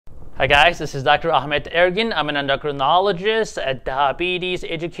Hi guys, this is Dr. Ahmet Ergin. I'm an endocrinologist, a diabetes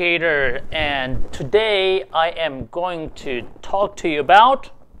educator, and today I am going to talk to you about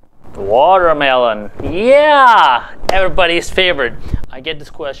watermelon. Yeah, everybody's favorite. I get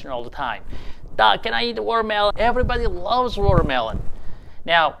this question all the time. Doc, can I eat watermelon? Everybody loves watermelon.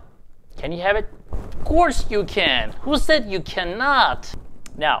 Now, can you have it? Of course you can. Who said you cannot?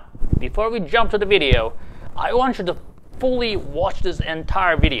 Now, before we jump to the video, I want you to fully watch this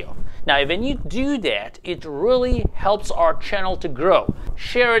entire video. Now, when you do that, it really helps our channel to grow.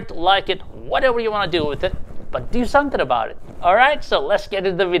 Share it, like it, whatever you want to do with it, but do something about it. All right, so let's get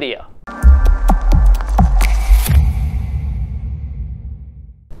into the video.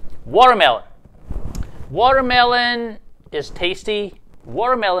 Watermelon. Watermelon is tasty.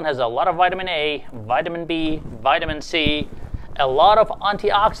 Watermelon has a lot of vitamin A, vitamin B, vitamin C, a lot of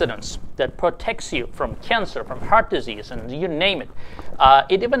antioxidants that protects you from cancer, from heart disease, and you name it.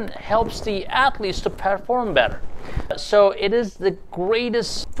 It even helps the athletes to perform better. So it is the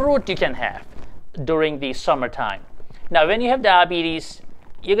greatest fruit you can have during the summertime. Now, when you have diabetes,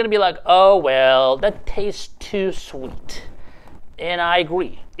 you're going to be like, oh, well, that tastes too sweet. And I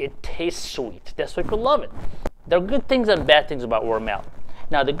agree. It tastes sweet. That's why people love it. There are good things and bad things about watermelon.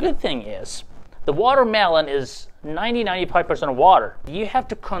 Now, the good thing is the watermelon is 90-95% water. You have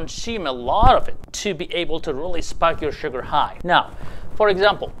to consume a lot of it to be able to really spike your sugar high. Now, for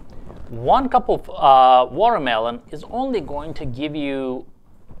example, 1 cup of watermelon is only going to give you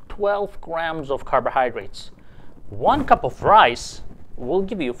 12 grams of carbohydrates. 1 cup of rice will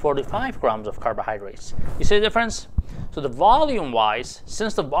give you 45 grams of carbohydrates. You see the difference? So the volume-wise,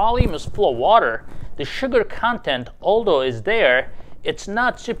 since the volume is full of water, the sugar content, although is there, it's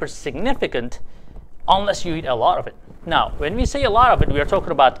not super significant unless you eat a lot of it. Now, when we say a lot of it, we are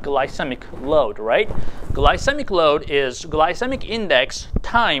talking about glycemic load, right? Glycemic load is glycemic index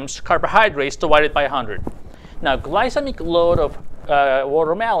times carbohydrates divided by 100. Now, glycemic load of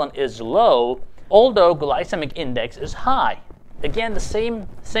watermelon is low, although glycemic index is high. Again, the same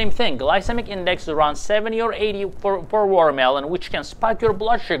thing. Glycemic index is around 70 or 80 for watermelon, which can spike your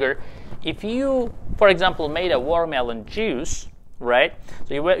blood sugar. If you, for example, made a watermelon juice, right?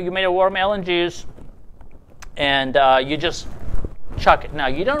 So you made a watermelon juice, and you just chuck it. Now,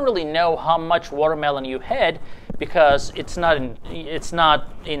 you don't really know how much watermelon you had because it's not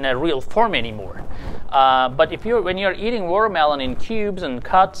in a real form anymore. But when you're eating watermelon in cubes and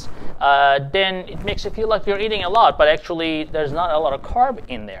cuts, then it makes you feel like you're eating a lot, but actually there's not a lot of carb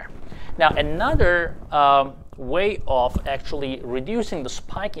in there. Now, another way of actually reducing the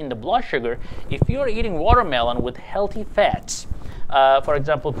spike in the blood sugar, if you're eating watermelon with healthy fats, for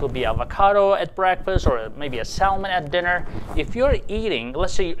example, it could be avocado at breakfast or maybe a salmon at dinner. If you're eating,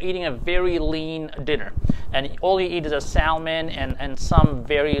 let's say you're eating a very lean dinner and all you eat is a salmon and some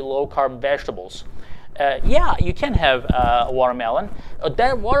very low-carb vegetables, yeah, you can have watermelon.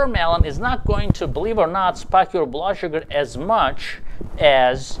 That watermelon is not going to, believe it or not, spike your blood sugar as much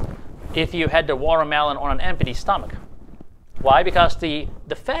as if you had the watermelon on an empty stomach. Why? Because the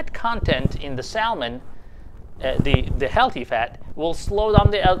fat content in the salmon, the healthy fat, will slow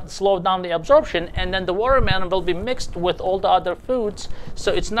down the absorption, and then the watermelon will be mixed with all the other foods,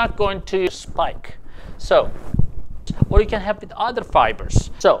 so it's not going to spike. So, or you can have with other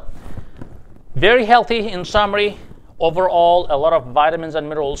fibers. So, very healthy in summary. Overall, a lot of vitamins and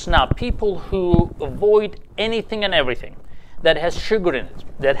minerals. Now, people who avoid anything and everything that has sugar in it,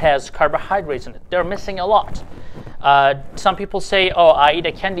 that has carbohydrates in it, they're missing a lot. Some people say, oh, I eat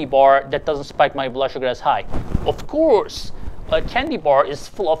a candy bar, that doesn't spike my blood sugar as high. Of course, a candy bar is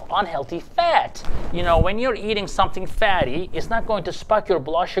full of unhealthy fat. You know, when you're eating something fatty, it's not going to spike your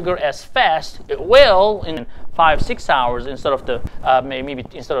blood sugar as fast. It will in 5-6 hours instead of maybe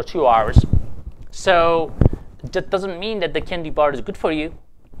instead of 2 hours. So that doesn't mean that the candy bar is good for you,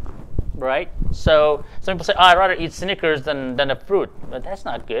 right? So some people say, oh, I'd rather eat Snickers than a fruit, but that's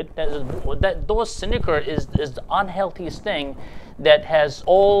not good. Those Snickers is the unhealthiest thing that has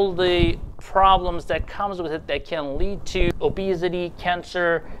all the problems that comes with it that can lead to obesity,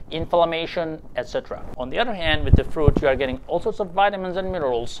 cancer, inflammation, etc. On the other hand, with the fruit, you are getting all sorts of vitamins and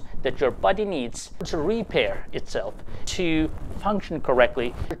minerals that your body needs to repair itself, to function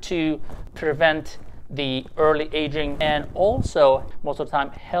correctly, to prevent the early aging, and also most of the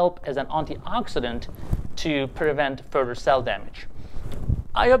time help as an antioxidant to prevent further cell damage.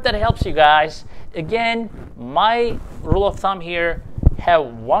 I hope that helps you guys. Again, my rule of thumb here, have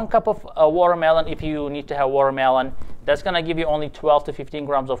 1 cup of watermelon if you need to have watermelon. That's going to give you only 12 to 15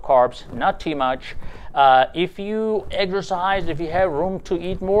 grams of carbs, not too much. If you exercise, if you have room to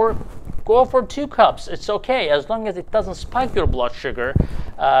eat more, Go for 2 cups. It's okay. As long as it doesn't spike your blood sugar,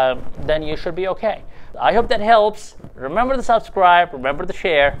 then you should be okay. I hope that helps. Remember to subscribe. Remember to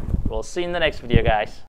share. We'll see you in the next video, guys.